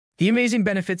The amazing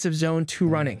benefits of Zone 2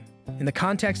 running. In the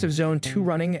context of Zone 2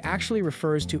 running, it actually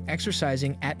refers to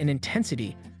exercising at an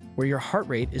intensity where your heart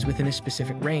rate is within a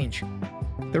specific range.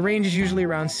 The range is usually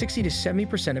around 60 to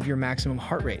 70% of your maximum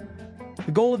heart rate.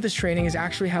 The goal of this training is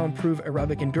actually how improve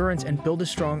aerobic endurance and build a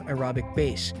strong aerobic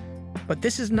base. But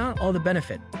this is not all the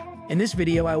benefit. In this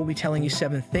video, I will be telling you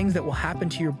 7 things that will happen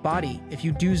to your body if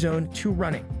you do Zone 2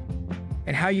 running,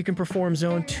 and how you can perform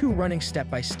Zone 2 running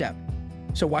step by step.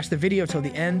 So watch the video till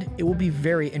the end, it will be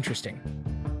very interesting.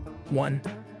 1.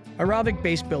 Aerobic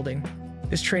base building.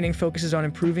 This training focuses on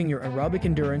improving your aerobic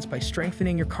endurance by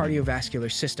strengthening your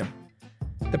cardiovascular system.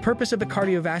 The purpose of the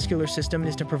cardiovascular system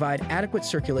is to provide adequate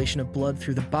circulation of blood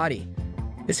through the body.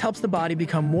 This helps the body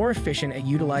become more efficient at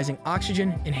utilizing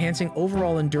oxygen, enhancing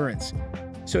overall endurance.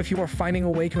 So if you are finding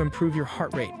a way to improve your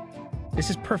heart rate, this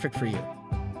is perfect for you.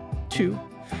 2.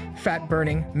 Fat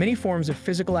burning. Many forms of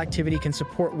physical activity can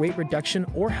support weight reduction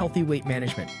or healthy weight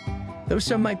management. Though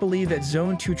some might believe that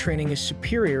Zone 2 training is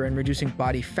superior in reducing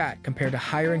body fat compared to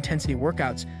higher intensity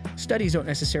workouts, studies don't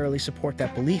necessarily support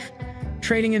that belief.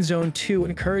 Training in Zone 2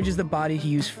 encourages the body to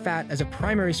use fat as a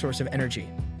primary source of energy.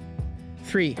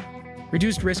 3.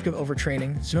 Reduced risk of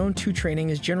overtraining. Zone 2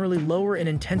 training is generally lower in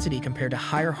intensity compared to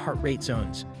higher heart rate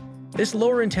zones. This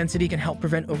lower intensity can help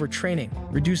prevent overtraining,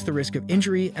 reduce the risk of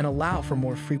injury, and allow for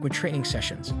more frequent training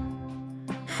sessions.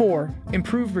 4.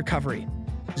 Improved recovery.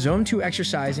 Zone 2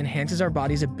 exercise enhances our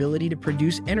body's ability to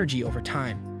produce energy over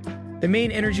time. The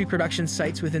main energy production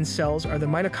sites within cells are the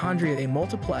mitochondria. They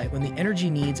multiply when the energy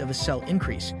needs of a cell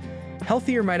increase.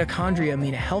 Healthier mitochondria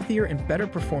mean a healthier and better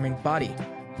performing body.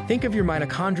 Think of your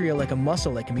mitochondria like a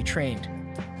muscle that can be trained.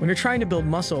 When you're trying to build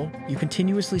muscle, you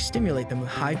continuously stimulate them with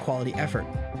high-quality effort.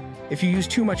 If you use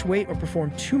too much weight or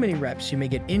perform too many reps, you may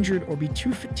get injured or be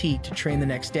too fatigued to train the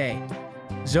next day.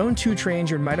 Zone 2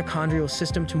 trains your mitochondrial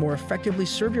system to more effectively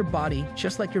serve your body,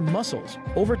 just like your muscles,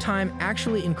 over time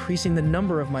actually increasing the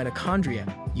number of mitochondria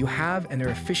you have and their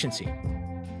efficiency.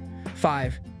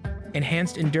 5.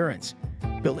 Enhanced endurance.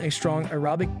 Building a strong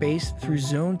aerobic base through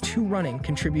Zone 2 running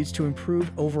contributes to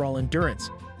improved overall endurance.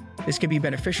 This can be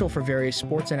beneficial for various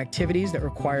sports and activities that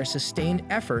require sustained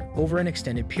effort over an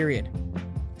extended period.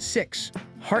 6.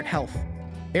 Heart health.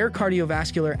 Air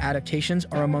cardiovascular adaptations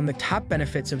are among the top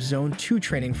benefits of Zone 2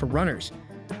 training for runners.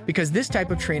 Because this type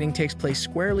of training takes place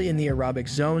squarely in the aerobic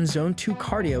zone, Zone 2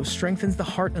 cardio strengthens the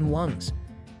heart and lungs.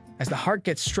 As the heart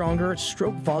gets stronger,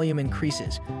 stroke volume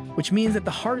increases, which means that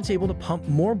the heart is able to pump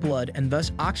more blood and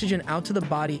thus oxygen out to the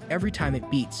body every time it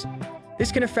beats.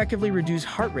 This can effectively reduce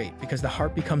heart rate because the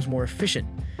heart becomes more efficient.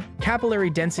 Capillary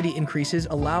density increases,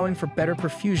 allowing for better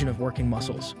perfusion of working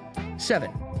muscles.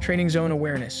 7. Training zone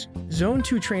awareness. Zone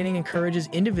 2 training encourages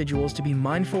individuals to be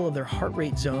mindful of their heart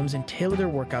rate zones and tailor their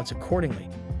workouts accordingly.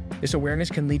 This awareness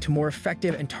can lead to more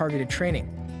effective and targeted training,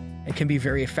 and can be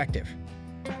very effective.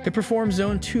 To perform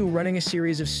Zone 2, running a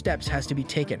series of steps has to be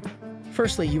taken.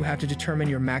 Firstly, you have to determine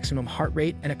your maximum heart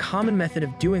rate, and a common method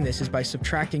of doing this is by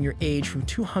subtracting your age from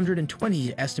 220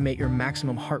 to estimate your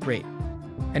maximum heart rate.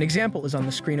 An example is on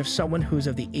the screen of someone who is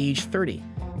of the age 30.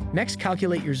 Next,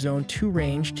 calculate your Zone 2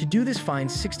 range. To do this, find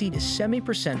 60 to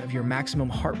 70% of your maximum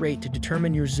heart rate to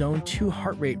determine your Zone 2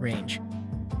 heart rate range.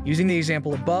 Using the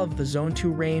example above, the Zone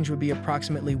 2 range would be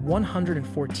approximately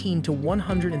 114 to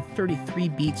 133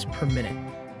 beats per minute.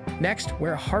 Next,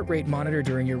 wear a heart rate monitor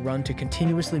during your run to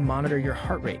continuously monitor your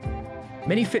heart rate.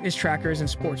 Many fitness trackers and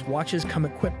sports watches come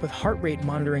equipped with heart rate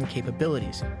monitoring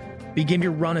capabilities. Begin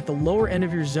your run at the lower end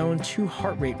of your Zone 2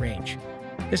 heart rate range.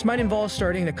 This might involve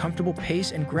starting at a comfortable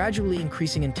pace and gradually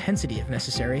increasing intensity if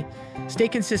necessary. Stay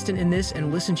consistent in this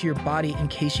and listen to your body in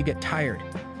case you get tired.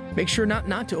 Make sure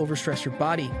not to overstress your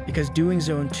body, because doing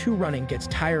Zone 2 running gets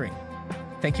tiring.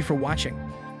 Thank you for watching.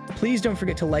 Please don't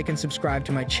forget to like and subscribe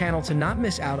to my channel to not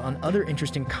miss out on other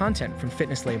interesting content from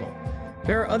Fitness Label.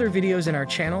 There are other videos in our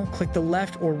channel. Click the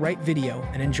left or right video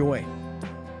and enjoy.